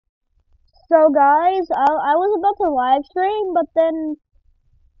So guys, I was about to live stream, but then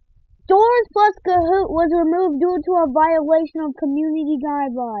Doors plus Kahoot was removed due to a violation of community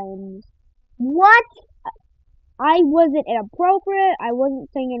guidelines. What? I wasn't inappropriate. I wasn't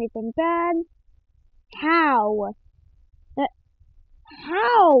saying anything bad. How? Uh,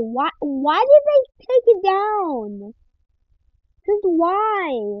 How? Why did they take it down? Just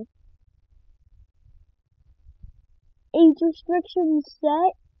why? Age restrictions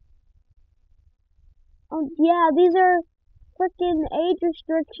set? Oh yeah, these are freaking age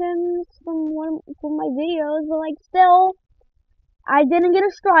restrictions from my videos, but like still, I didn't get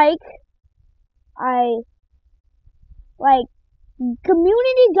a strike. I like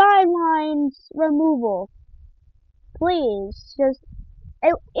community guidelines removal. Please, just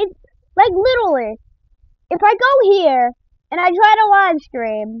it's like literally. If I go here and I try to live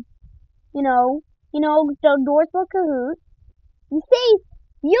stream, you know, the Doors for Kahoot, you see,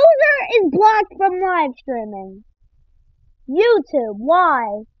 user is blocked from live streaming. YouTube,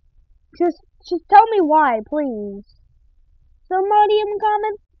 why? Just just tell me why, please. Somebody in the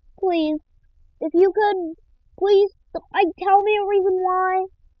comments, please. If you could, please, like, tell me a reason why.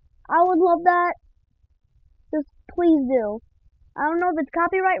 I would love that. Just please do. I don't know if it's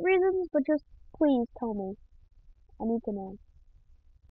copyright reasons, but just please tell me. I need to know.